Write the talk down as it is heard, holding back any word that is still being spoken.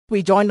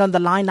We're joined on the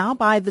line now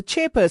by the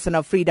chairperson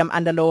of Freedom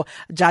Under Law,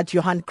 Judge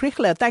Johan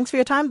Kriegler. Thanks for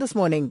your time this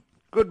morning.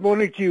 Good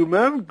morning to you,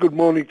 ma'am. Good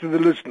morning to the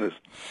listeners.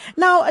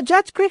 Now,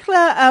 Judge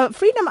Kriegler,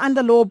 Freedom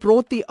Under Law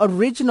brought the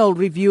original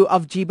review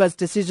of JIBA's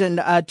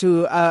decision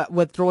to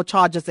withdraw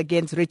charges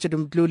against Richard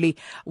Mdluli,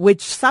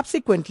 which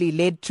subsequently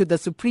led to the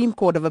Supreme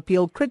Court of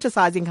Appeal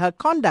criticizing her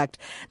conduct.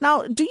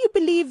 Now, do you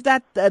believe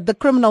that the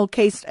criminal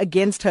case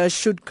against her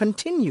should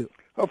continue?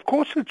 Of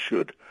course it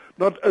should.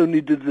 Not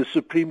only did the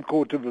Supreme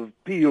Court of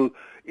Appeal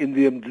in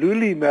the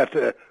Mdluli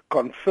matter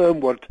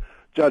confirm what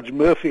Judge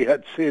Murphy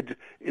had said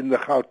in the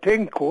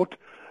Gauteng court,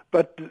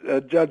 but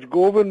Judge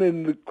Gorman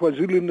in the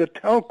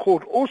KwaZulu-Natal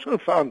court also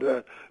found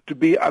her to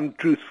be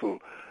untruthful,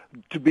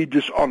 to be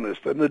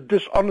dishonest. And a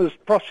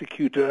dishonest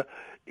prosecutor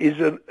is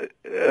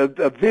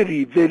a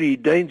very, very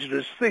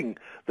dangerous thing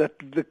that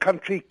the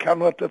country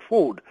cannot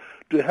afford.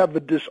 To have a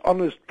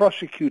dishonest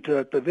prosecutor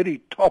at the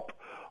very top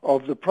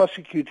of the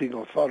prosecuting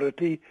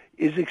authority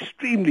is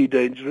extremely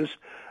dangerous,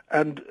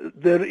 and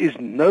there is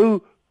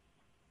no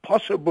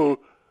possible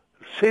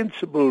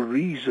sensible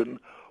reason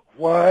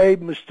why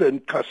Mr.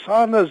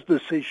 Nkosana's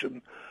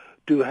decision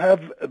to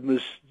have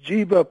Ms.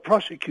 JIBA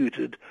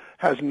prosecuted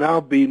has now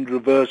been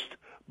reversed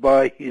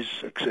by his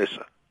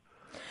successor.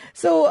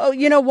 So,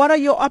 what are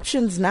your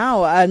options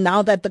now,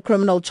 now that the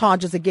criminal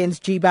charges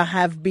against JIBA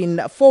have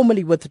been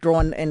formally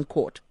withdrawn in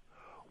court?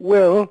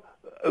 Well,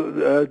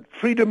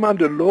 Freedom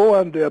Under Law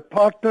and their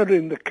partner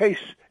in the case,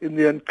 in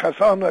the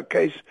Nkosana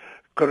case,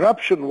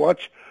 Corruption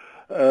Watch,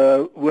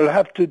 will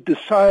have to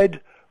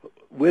decide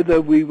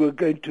whether we were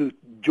going to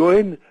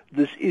join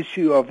this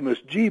issue of Ms.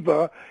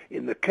 JIBA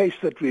in the case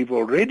that we've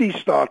already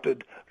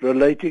started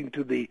relating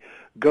to the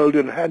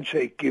golden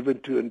handshake given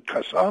to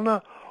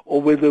Nkosana,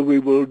 or whether we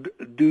will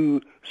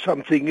do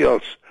something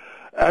else.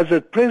 As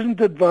at present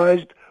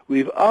advised,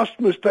 we've asked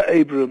Mr.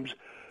 Abrams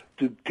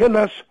to tell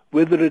us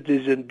whether it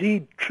is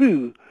indeed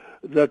true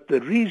that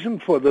the reason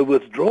for the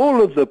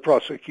withdrawal of the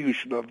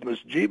prosecution of Ms.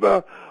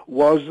 JIBA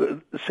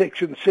was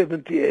Section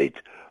 78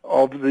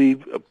 of the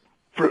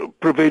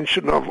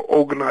Prevention of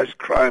Organized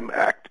Crime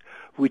Act,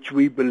 which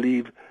we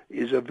believe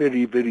is a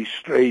very, very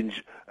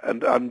strange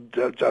and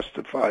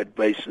unjustified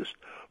basis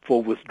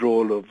for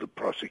withdrawal of the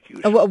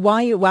prosecution.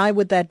 Why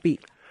would that be?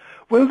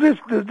 Well,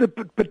 the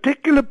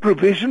particular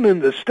provision in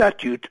the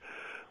statute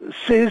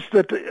says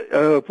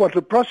that what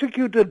a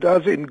prosecutor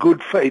does in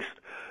good faith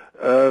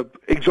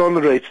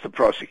exonerates the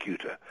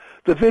prosecutor.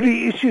 The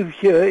very issue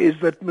here is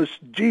that Ms.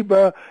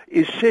 JIBA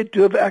is said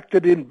to have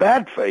acted in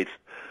bad faith.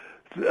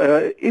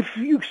 If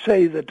you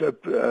say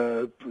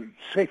that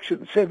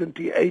Section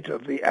 78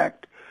 of the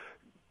Act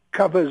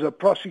covers a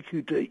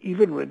prosecutor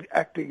even when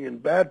acting in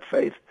bad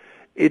faith,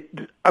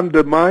 it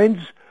undermines,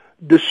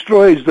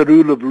 destroys the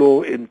rule of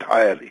law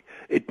entirely.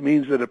 It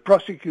means that a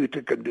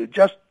prosecutor can do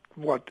just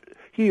what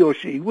he or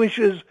she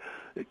wishes,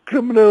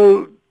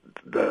 criminal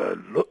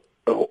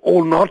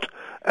or not,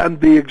 and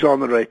be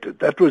exonerated.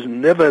 That was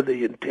never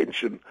the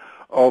intention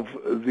of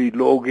the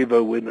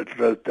lawgiver when it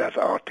wrote that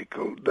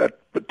article, that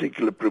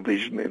particular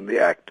provision in the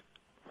Act.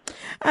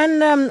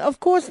 And, of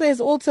course, there's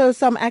also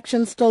some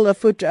action still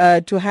afoot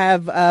to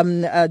have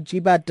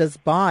JIBA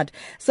disbarred.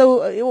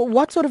 So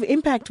what sort of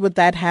impact would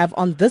that have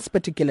on this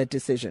particular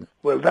decision?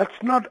 Well,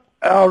 that's not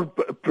our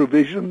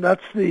provision.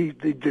 That's the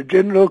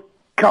General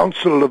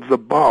Council of the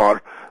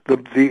Bar,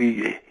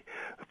 the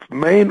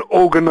main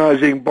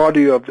organizing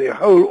body of the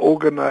whole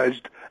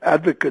organized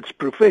advocates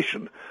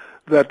profession,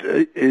 that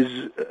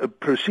is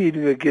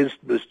proceeding against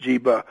Ms.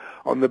 JIBA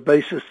on the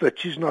basis that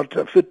she's not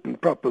a fit and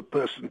proper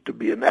person to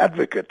be an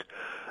advocate.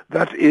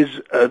 That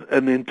is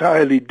an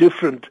entirely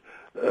different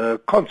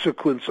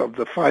consequence of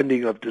the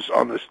finding of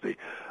dishonesty.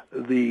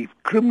 The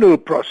criminal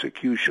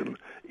prosecution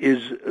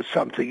is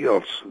something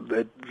else.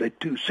 They're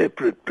two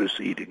separate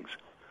proceedings.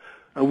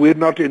 And we're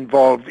not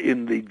involved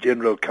in the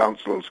General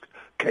Counsel's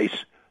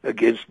case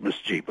against Ms.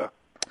 JIBA.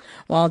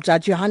 Well,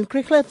 Judge Johan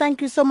Kriegler,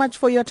 thank you so much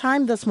for your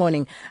time this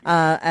morning.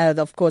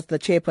 Of course, the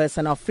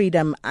chairperson of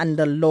Freedom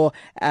Under Law,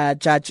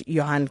 Judge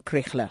Johan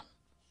Kriegler.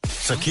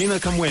 Sakina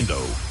Kamwendo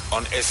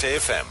on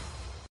SAFM.